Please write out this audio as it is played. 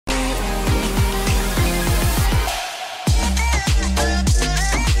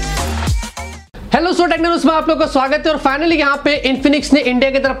दोस्तों, टेक्नो रूज में आप लोगों का स्वागत है। और फाइनली यहाँ पे इन्फिनिक्स ने इंडिया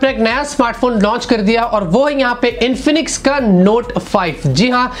की तरफ एक नया स्मार्टफोन लॉन्च कर दिया और वो है यहाँ पे इन्फिनिक्स का नोट 5। जी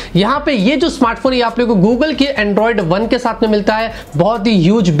हाँ, यहाँ पे ये जो स्मार्टफोन है आप लोगों को गूगल के एंड्रॉइड 1 के साथ में मिलता है। बहुत ही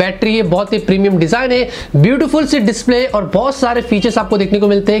ह्यूज बैटरी है, बहुत ही प्रीमियम डिजाइन है, ब्यूटीफुल सी डिस्प्ले और बहुत सारे फीचर्स आपको देखने को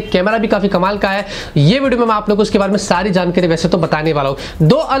मिलते हैं। कैमरा भी काफी कमाल का है। ये वीडियो में मैं आप लोगों को इसके बारे में सारी जानकारी वैसे तो बताने वाला हूँ।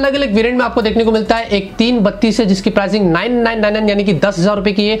 दो अलग अलग वेरिएंट में आपको देखने को मिलता है। एक 332 है जिसकी प्राइसिंग 9999 यानी कि 10,000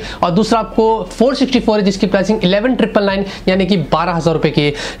 रुपए की है, और दूसरा आपको 464 है जिसकी प्राइसिंग 11,999 यानी कि 12,000 रुपए की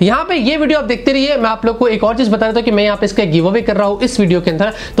है। यहाँ पे ये वीडियो आप देखते रहिए। मैं आप लोग को एक और चीज बता रहा था कि मैं यहाँ पे इसका गिव अवे कर रहा हूँ इस वीडियो के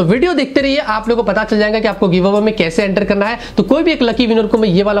अंदर, तो वीडियो देखते रहिए। आप लोगों को पता चल जाएगा कि आपको गिव अवे में कैसे एंटर करना है। तो कोई भी एक लकी विनर को मैं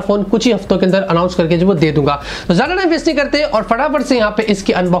ये वाला फोन कुछ ही हफ्तों के अंदर अनाउंस करके जो वो दे दूंगा। तो ज्यादा टाइम वेस्ट नहीं करते और फटाफट से यहाँ पे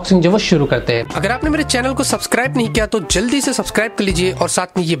इसकी अनबॉक्सिंग जो वो शुरू करते हैं। अगर आपने मेरे चैनल को सब्सक्राइब नहीं किया तो जल्दी से सब्सक्राइब कर लीजिए और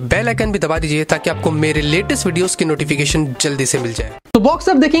साथ में ये बेल आइकन भी दबा दीजिए ताकि आपको मेरे लेटेस्ट वीडियोस की नोटिफिकेशन जल्दी से मिल जाए। तो बॉक्स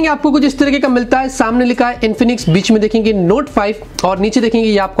आप देखेंगे आपको कुछ इस तरीके का मिलता है। सामने लिखा है इन्फिनिक्स, बीच में देखेंगे नोट 5 और नीचे देखेंगे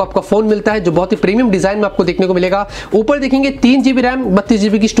ये आपको आपका फोन मिलता है जो बहुत ही प्रीमियम डिजाइन में आपको देखने को मिलेगा। ऊपर देखेंगे 3GB रैम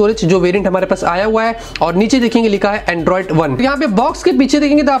 32GB की स्टोरेज जो वेरिएंट हमारे पास आया हुआ है, और नीचे देखेंगे लिखा है एंड्रॉइड 1। यहाँ पे बॉक्स के पीछे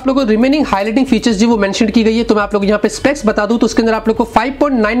देखेंगे तो आप लोगों को रिमेनिंग हाईलाइटिंग फीचर्स जो वो मेंशन की गई है। तो मैं आप लोग यहाँ पे स्पेक्स बता दूं तो उसके अंदर आप लोग को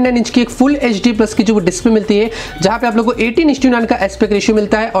 5.99 इंच की एक फुल HD प्लस की जो डिस्प्ले मिलती है, जहां पे आप लोग को 18:9 का एस्पेक्ट रेशियो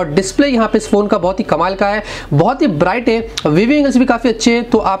मिलता है, और डिस्प्ले यहाँ पे इस फोन का बहुत ही कमाल का है, बहुत ही ब्राइट है, वीविंग एंगल्स भी काफी अच्छे हैं।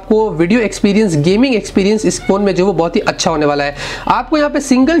 तो आपको वीडियो एक्सपीरियंस, गेमिंग एक्सपीरियंस इस फोन में जो वो बहुत ही अच्छा होने वाला है। आपको यहाँ पे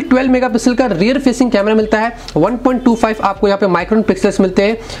सिंगल 12 मेगापिक्सल का रियर फेसिंग कैमरा मिलता है, 1.25 आपको यहाँ पे माइक्रोन पिक्सल्स मिलते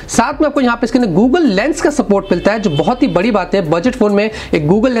हैं। साथ में आपको यहाँ पे इसके अंदर गूगल लेंस का सपोर्ट मिलता है जो बहुत ही बड़ी बात है। बजट फोन में एक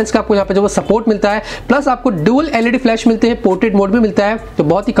गूगल लेंस का आपको यहाँ पे जो वो सपोर्ट मिलता है, प्लस आपको डुअल LED फ्लैश मिलते हैं, पोर्ट्रेट मोड में मिलता है, तो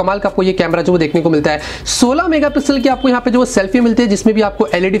बहुत ही कमाल का आपको ये कैमरा जो वो देखने को मिलता है। 16 मेगापिक्सल की आपको यहाँ पे जो सेल्फी मिलती है जिसमें भी आपको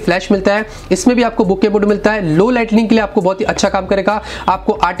LED फ्लैश मिलता है, इसमें भी आपको बुके मोड मिलता है, लो लाइटनिंग के लिए आपको बहुत ही अच्छा काम करेगा।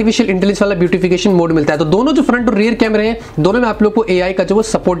 आपको आर्टिफिशियल इंटेलिजेंस वाला ब्यूटिफिकेशन मोड मिलता है। तो दोनों जो फ्रंट और रियर कैमरे हैं दोनों में आप लोग को AI का जो वो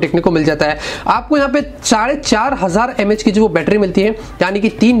सपोर्ट देखने को मिल जाता है। आपको यहाँ पे 4,500 mAh की जो वो बैटरी मिलती है, यानी कि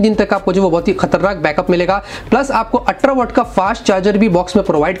 3 दिन तक आपको जो वो बहुत ही खतरनाक बैकअप मिलेगा। प्लस आपको 18 वाट का फास्ट चार्जर भी बॉक्स में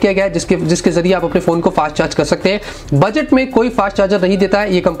प्रोवाइड किया गया है जिसके जरिए आप अपने फोन को फास्ट चार्ज कर सकते हैं। बजट में कोई फास्ट चार्जर नहीं देता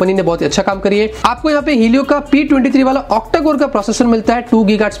है, ये कंपनी ने बहुत ही अच्छा काम करी है। आपको यहाँ पे हीलियो का P23 वाला ऑक्टा कोर का प्रोसेसर मिलता है, 2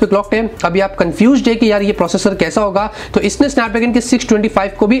 GHz पे क्लॉक्ड है। अभी आप कंफ्यूज्ड है कि यार ये प्रोसेसर कैसा होगा, तो इसने स्नैपड्रैगन के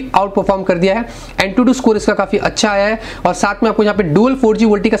 625 को भी आउट परफॉर्म कर दिया है। Antutu स्कोर इसका काफी अच्छा आया है, और साथ में आपको यहाँ पे डुअल 4G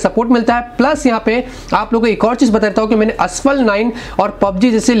वोल्टी का सपोर्ट मिलता है। प्लस यहाँ पे आप लोगों को एक और चीज बता देता हूँ कि मैंने असफल 9 और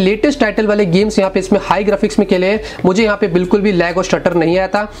PUBG जैसे लेटेस्ट टाइटल वाले गेम्स यहाँ पे इसमें हाई ग्राफिक्स में खेले हैं, मुझे यहाँ पे बिल्कुल भी लैग और स्टटर नहीं आया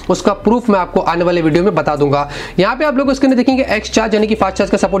था। उसका प्रूफ मैं आपको आने वाले वीडियो में बता दूंगा। यहाँ पे आप लोग इसके अंदर देखेंगे एक्स चार्ज यानी कि फास्ट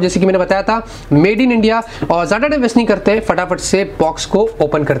चार्ज का सपोर्ट, जैसे कि मैंने बताया था, मेड इन इंडिया। और ज्यादा टाइम वेस्ट नहीं करते, फटाफट से बॉक्स को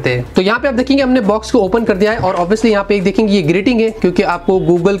ओपन करते हैं। तो यहाँ पे आप देखेंगे हमने बॉक्स को ओपन कर दिया है, और ऑब्वियसली यहाँ पे एक देखेंगे ये ग्रेटिंग है क्योंकि आपको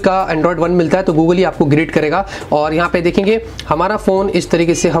गूगल का एंड्रॉइड 1 मिलता है तो गूगल ही आपको ग्रेट करेगा। और यहाँ पे देखेंगे हमारा फोन इस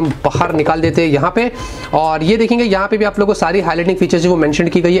तरीके से हम बाहर निकाल देते हैं यहाँ पे, और ये देखेंगे यहाँ पे भी आप लोगों को सारी हाईलाइटिंग फीचर्स जो वो मेंशन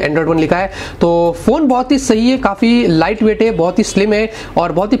की गई है, एंड्रॉइड 1 लिखा है। तो फोन बहुत ही सही है, काफी लाइट वेट है, बहुत ही स्लिम है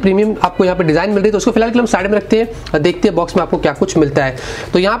और बहुत ही प्रीमियम आपको यहाँ पे डिजाइन मिल रही है। तो उसको फिलहाल हम साइड में रखते हैं, देखते हैं बॉक्स में आपको क्या कुछ मिलता है।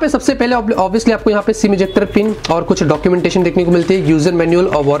 तो यहाँ पे सबसे पहले ऑब्वियसली आपको यहाँ पे सिम इजेक्टर पिन और कुछ डॉक्यूमेंटेशन देखने को मिलती है, यूजर मैनुअल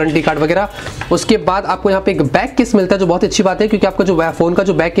और वारंटी कार्ड वगैरह। उसके बाद आपको यहाँ पे एक बैक केस मिलता है जो बहुत अच्छी बात है क्योंकि आपका जो फोन का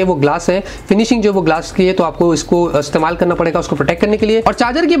जो बैक है वो ग्लास है, फिनिशिंग जो वो ग्लास की है, तो आपको इसको इस्तेमाल करना पड़ेगा उसको प्रोटेक्ट करने के लिए। और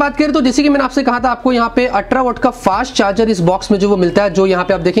चार्जर की बात करें तो जैसे कि मैंने आपसे कहा था, आपको यहाँ पे 18 वाट का फास्ट चार्जर इस बॉक्स में जो वो मिलता है, जो यहाँ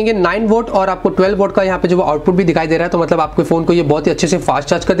पे आप देखेंगे 9 वोल्ट और आपको 12 वोल्ट का यहाँ पे जो वो आउटपुट भी दिखाई दे रहा है। तो मतलब आपके फोन को ये बहुत ही अच्छे से फास्ट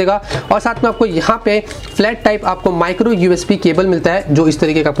चार्ज कर देगा। और साथ में आपको यहाँ पे फ्लैट टाइप आपको माइक्रो USB केबल मिलता है जो इस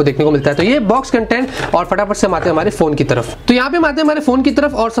तरीके का आपको देखने को मिलता है। तो ये बॉक्स कंटेंट, और फटाफट से हम आते हैं हमारे फोन की तरफ। तो यहाँ पे हम आते हैं हमारे फोन की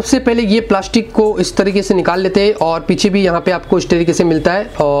तरफ, और सबसे पहले ये प्लास्टिक को इस तरीके से निकाल लेते हैं, और पीछे भी यहाँ पे आपको इस तरीके से मिलता है।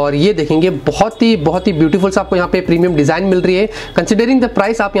 और ये देखेंगे बहुत ही ब्यूटीफुल सा आपको यहाँ पे प्रीमियम डिजाइन मिल रही है। कंसिडरिंग द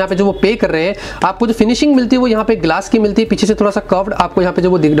प्राइस आप यहाँ पे जो वो पे कर रहे हैं, आपको जो फिनिशिंग मिलती है वो यहाँ पे ग्लास की मिलती है, पीछे से थोड़ा सा कर्व्ड आपको यहाँ पे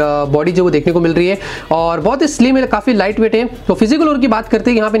जो वो बॉडी जो वो देखने को मिल रही है, और बहुत ही स्लिम है, काफी लाइट वेट है। तो फिजिकल और की बात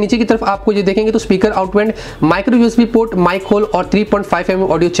करते हैं, यहाँ पे नीचे की तरफ आपको ये देखेंगे तो speaker आउटवेंट, micro USB port, mic whole और 3.5 mm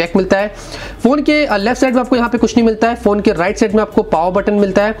ऑडियो चेक मिलता है। फोन के लेफ्ट साइड में आपको यहाँ पे कुछ नहीं मिलता है। फोन के राइट साइड में आपको पावर बटन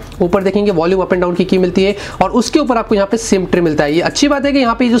मिलता है, ऊपर देखेंगे वॉल्यूम अप एंड डाउन की मिलती है, और उसके ऊपर आपको यहाँ पे सिम ट्रे मिलता है। ये अच्छी बात है कि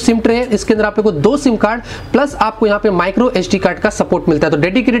यहाँ पे जो सिम ट्रे है इसके अंदर आपको 2 सिम कार्ड प्लस आपको यहाँ पे माइक्रो SD कार्ड का सपोर्ट मिलता है। तो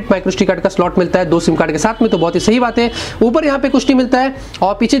डेडिकेटेड माइक्रो SD कार्ड का स्लॉट मिलता है 2 सिम कार्ड के साथ में, तो बहुत ही सही बात है। ऊपर यहाँ पे कुछ नहीं मिलता है,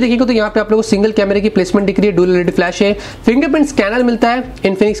 और पीछे देखिएगा तो यहाँ पे आप लोगों को सिंगल कैमरे की प्लेसमेंट दिख रही है, डुअल LED फ्लैश है, फिंगरप्रिंट स्कैनर मिलता है,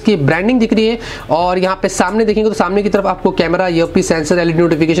 इन्फिनिक्स की ब्रांडिंग दिख रही है। और यहाँ पे सामने देखेंगे तो सामने की तरफ आपको camera, earpiece sensor, LED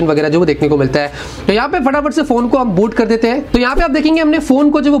notification वगैरह जो वो देखने को मिलता है। तो यहाँ पे फटाफट से फोन को हम बूट कर देते हैं। तो यहाँ पे आप देखेंगे हमने फोन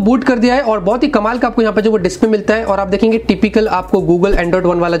को जो वो बूट कर दिया है, और बहुत ही कमाल का आपको यहाँ पे जो वो डिस्प्ले मिलता है। और आप देखेंगे टिपिकल आपको गूगल एंड्रॉइड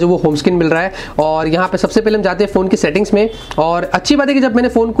 1 वाला जो वो होम स्क्रीन मिल रहा है। और यहाँ पे सबसे पहले हम जाते हैं फोन की सेटिंग्स में। और अच्छी बात है कि जब मैंने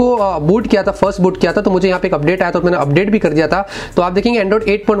फोन को बूट किया था, फर्स्ट बूट किया था, तो मुझे यहाँ पे एक अपडेट आया था, तो मैंने अपडेट भी कर दिया था। तो आप देखेंगे Android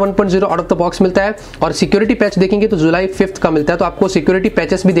 8.1.0 out of the box मिलता है। और सिक्योरिटी पैच देखेंगे तो जुलाई 5 का मिलता है। तो आपको सिक्योरिटी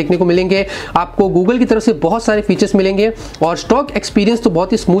पैचेस भी देखने को मिलेंगे, आपको गूगल की तरफ से बहुत सारे फीचर्स मिलेंगे और स्टॉक एक्सपीरियंस तो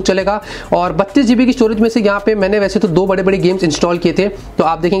बहुत ही स्मूथ चलेगा। और 32 GB की स्टोरेज में से यहाँ पे मैंने वैसे तो 2 बड़े गेम्स इंस्टॉल किए थे, तो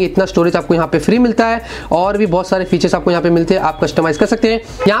आप देखेंगे इतना स्टोरेज आपको यहाँ पे फ्री मिलता है और भी बहुत सारे फीचर्स आपको यहाँ पे मिलते हैं, आप कस्टमाइज कर सकते हैं।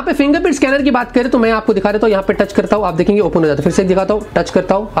 यहाँ पे फिंगरप्रिंट स्कैनर की बात करें तो मैं आपको दिखा देता हूँ। यहाँ पे टच करता हूँ, आप देखेंगे ओपन हो जाता है। फिर से दिखाता हूँ, टच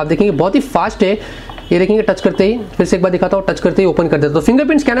करता हूँ, आप देखेंगे बहुत ही फास्ट है। ये देखेंगे टच करते ही, फिर से एक बार दिखाता हूँ, टच करते ही ओपन कर देता। तो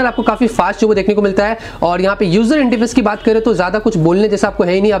फिंगरप्रिंट स्कैनर आपको काफी फास्ट जो वो देखने को मिलता है। और यहाँ पे यूजर इंटरफेस की बात करें तो ज्यादा कुछ बोलने जैसा आपको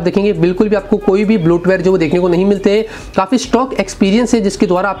है ही नहीं। आप देखेंगे बिल्कुल भी आपको कोई भी ब्लोटवेयर जो वो देखने को नहीं मिलते हैं। काफी स्टॉक एक्सपीरियंस है जिसके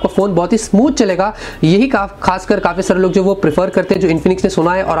द्वारा आपका फोन बहुत ही स्मूथ चलेगा। यही खासकर काफी सारे लोग जो वो प्रेफर करते हैं, जो इन्फिनिक्स ने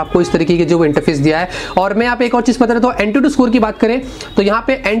सुना है और आपको इस तरीके के जो वो इंटरफेस दिया है। और मैं यहाँ पे एक और चीज बता रहा हूँ, एंटूटू स्कोर की बात करें तो यहाँ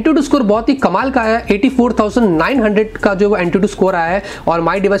पे एंटूटू स्कोर बहुत ही कमाल का है। 84,900 का जो वो एंटूटू स्कोर आया है। और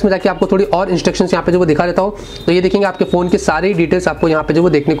माई डिवाइस में जाके आपको थोड़ी और इंस्ट्रक्शंस यहाँ पे जो वो दिखा देता हूँ। तो ये देखेंगे आपके फोन के सारी डिटेल्स आपको यहाँ पे जो वो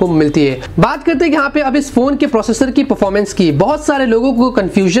देखने को मिलती है। बात करते हैं यहाँ पे अब इस फोन के प्रोसेसर की परफॉर्मेंस की। बहुत सारे लोगों को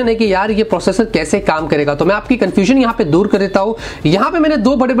कंफ्यूजन है कि यार ये प्रोसेसर कैसे काम करेगा, तो मैं आपकी कंफ्यूजन यहाँ पे दूर कर देता हूँ। यहाँ पे मैंने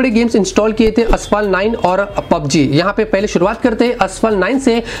 2 बड़े गेम्स इंस्टॉल किए थे, असफाल 9 और पबजी। यहाँ पे पहले शुरुआत करते हैं असफाल 9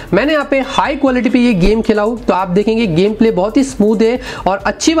 से। मैंने यहाँ पे हाई क्वालिटी पे ये गेम खेला हूँ, तो आप देखेंगे गेम प्ले बहुत ही स्मूथ है। और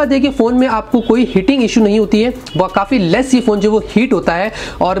अच्छी बात है कि फोन में आपको कोई हीटिंग इशू नहीं होती है, वो काफी लेस ये फोन जो वो हीट होता है।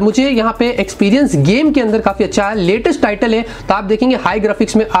 और मुझे यहाँ पे एक्सपीरियंस गेम के अंदर काफी अच्छा है। लेटेस्ट टाइटल है, तो आप देखेंगे हाई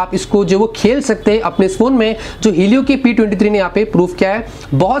ग्राफिक्स में आप इसको जो वो खेल सकते हैं अपने फोन में, जो हीलियो के P23 ने यहाँ पे प्रूव किया है।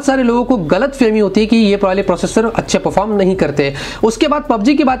 बहुत सारे लोगों को गलत फहमी होती है कि ये वाले प्रोसेसर अच्छे परफॉर्म नहीं करते। उसके बाद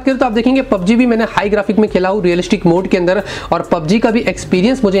पबजी की बात करें तो आप देखेंगे पबजी भी मैंने हाई ग्राफिक में खेला हूँ, रियलिस्टिक मोड के अंदर। और पबजी का भी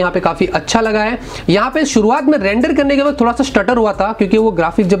एक्सपीरियंस मुझे यहाँ पे काफी अच्छा लगा है। यहाँ पे शुरुआत में रेंडर करने के बाद थोड़ा सा स्टटर हुआ था, क्योंकि वो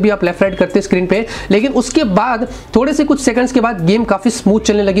ग्राफिक जब भी आप लेफ्ट राइट करते स्क्रीन पे, लेकिन उसके बाद थोड़े से कुछ सेकंड्स के बाद गेम काफी स्मूथ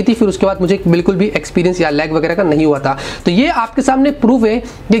चलने लगी थी। फिर उसके बाद मुझे बिल्कुल भी एक्सपीरियंस या लैग वगैरह का नहीं हुआ था। तो ये आपके सामने प्रूफ है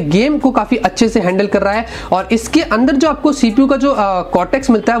कि गेम को काफी अच्छे से हैंडल कर रहा है। और इसके अंदर जो आपको सीपीयू का जो कॉर्टेक्स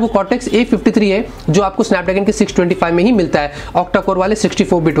मिलता है वो कॉर्टेक्स A53 है, जो आपको स्नैपड्रैगन के 625 में ही मिलता है, ऑक्टा कोर वाले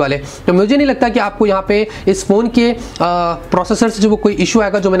 64 बिट वाले। तो मुझे नहीं लगता कि आपको यहाँ पे इस फोन के प्रोसेसर से जो वो कोई इशू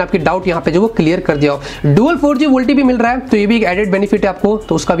आएगा, जो मैंने आपकी डाउट यहाँ पे जो वो क्लियर कर दिया हो। डुअल 4G वोल्टी भी मिल रहा है, तो ये भी एक एडेड बेनिफिट है आपको,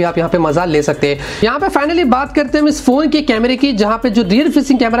 तो उसका भी आप यहाँ पे मजा ले सकते हैं। यहाँ पे फाइनली बात करते हैं इस फोन के कैमरे की, जहाँ पे जो रियर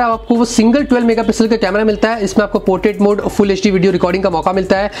फेसिंग कैमरा आपको वो सिंगल 12 मेगापिक्सल का कैमरा मिलता है। इसमें आपको portrait mode, full HD video recording का मौका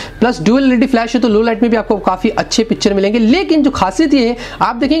मिलता है, प्लस डुअल LED फ्लैश है, तो लो लाइट में भी आपको काफी अच्छे पिक्चर मिलेंगे। लेकिन जो खासियत ये है,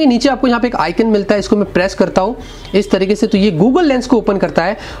 आप देखेंगे नीचे आपको यहाँ पे एक आइकन मिलता है, इसको मैं प्रेस करता हूँ इस तरीके से, तो ये गूगल लेंस को ओपन करता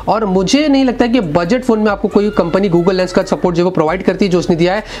है। और मुझे नहीं लगता कि बजट फोन में आपको कोई कंपनी गूगल लेंस का सपोर्ट जो वो प्रोवाइड करती है, जो उसने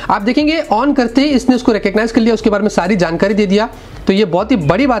दिया है। आप देखेंगे ऑन करते ही इसने उसको रिकॉग्नाइज कर लिया, उसके बारे में सारी जानकारी दे दिया। तो ये बहुत ही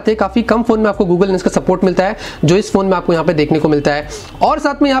बड़ी बात है, काफी कम फोन में आपको गूगल लेंस का सपोर्ट मिलता है, जो इस फोन में आपको यहाँ पे देखने को मिलता है। और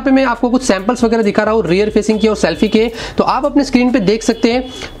साथ में यहाँ पे मैं आपको कुछ सैंपल्स वगैरह दिखा रहा हूँ रियर फेसिंग के और सेल्फी के, तो आप अपने स्क्रीन पे देख सकते हैं।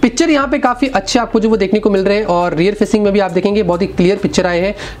 पिक्चर यहाँ पे काफी अच्छे आपको जो वो देखने को मिल रहे हैं, और रियर फेसिंग में भी आप देखेंगे बहुत ही क्लियर पिक्चर आए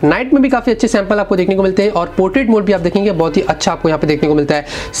हैं। नाइट में भी काफी अच्छे सैंपल आपको देखने को मिलते हैं, और पोर्ट्रेट मोड भी आप देखेंगे बहुत ही अच्छा आपको यहाँ पे देखने को मिलता है।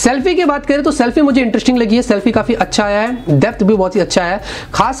 सेल्फी की बात करें तो सेल्फी मुझे इंटरेस्टिंग लगी है, सेल्फी काफी अच्छा आया है, डेप्थ भी बहुत ही अच्छा है।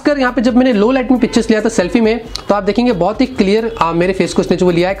 खासकर यहाँ पे जब मैंने लो लाइट में पिक्चर्स लिया था सेल्फी में, तो आप देखेंगे बहुत ही क्लियर मेरे फेस को इसने जो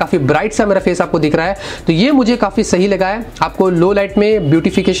लिया है, काफी ब्राइट सा मेरा फेस आपको दिख रहा है, तो ये मुझे काफी सही लगा है। आपको लो लाइट में,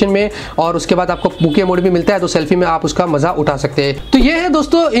 ब्यूटिफिकेशन में, और उसके बाद आपको बुके मोड भी मिलता है, तो सेल्फी में आप उसका मजा उठा सकते हैं। तो ये है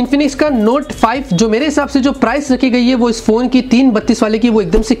दोस्तों इन्फिनिक्स का नोट 5, जो मेरे हिसाब से जो प्राइस रखी गई है वो इस फोन की 332 वाले की वो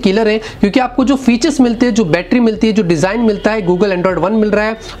एकदम से किलर है, क्योंकि आपको जो फीचर्स मिलते हैं, जो बैटरी मिलती है, जो डिजाइन मिलता है, गूगल एंड्रॉइड 1 मिल रहा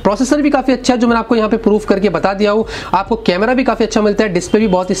है, प्रोसेसर भी काफी अच्छा है जो मैंने आपको यहाँ पे प्रूफ करके बता दिया हूँ, आपको कैमरा भी काफी अच्छा मिलता है, डिस्प्ले भी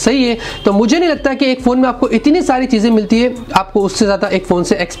बहुत ही सही है। तो मुझे नहीं लगता कि एक फोन में आपको इतनी सारी चीजें मिलती है, आपको उससे ज्यादा एक फोन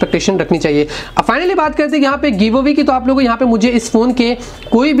से एक्सपेक्टेशन रखनी चाहिए। अब फाइनली बात करते हैं यहाँ पे गिव अवे की, तो आप लोगों यहाँ पे मुझे इस फोन के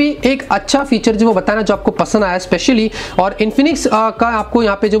कोई भी एक अच्छा फीचर जो वो बताना जो आपको पसंद आया स्पेशली, और इन्फिनिक्स का आपको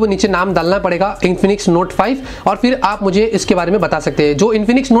यहाँ पे जो वो नीचे नाम डालना पड़ेगा, इन्फिनिक्स नोट 5, और फिर आप मुझे इसके बारे में बता सकते हैं। जो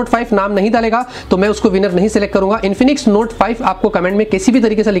इन्फिनिक्स नोट 5 नाम नहीं डालेगा तो मैं उसको विनर नहीं सिलेक्ट करूंगा। इन्फिनिक्स नोट 5 आपको कमेंट में किसी भी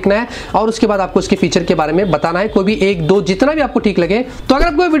तरीके से लिखना है, और उसके बाद आपको उसके फीचर के बारे में बताना है, कोई भी 1 2 जितना भी आपको ठीक लगे। तो अगर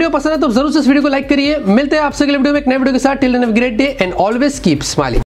आपको वीडियो पसंद है तो जरूर से इस वीडियो को लाइक करिए। मिलते हैं आपसे अगले वीडियो में एक नए वीडियो के साथ। Till then have a great day and always keep smiling.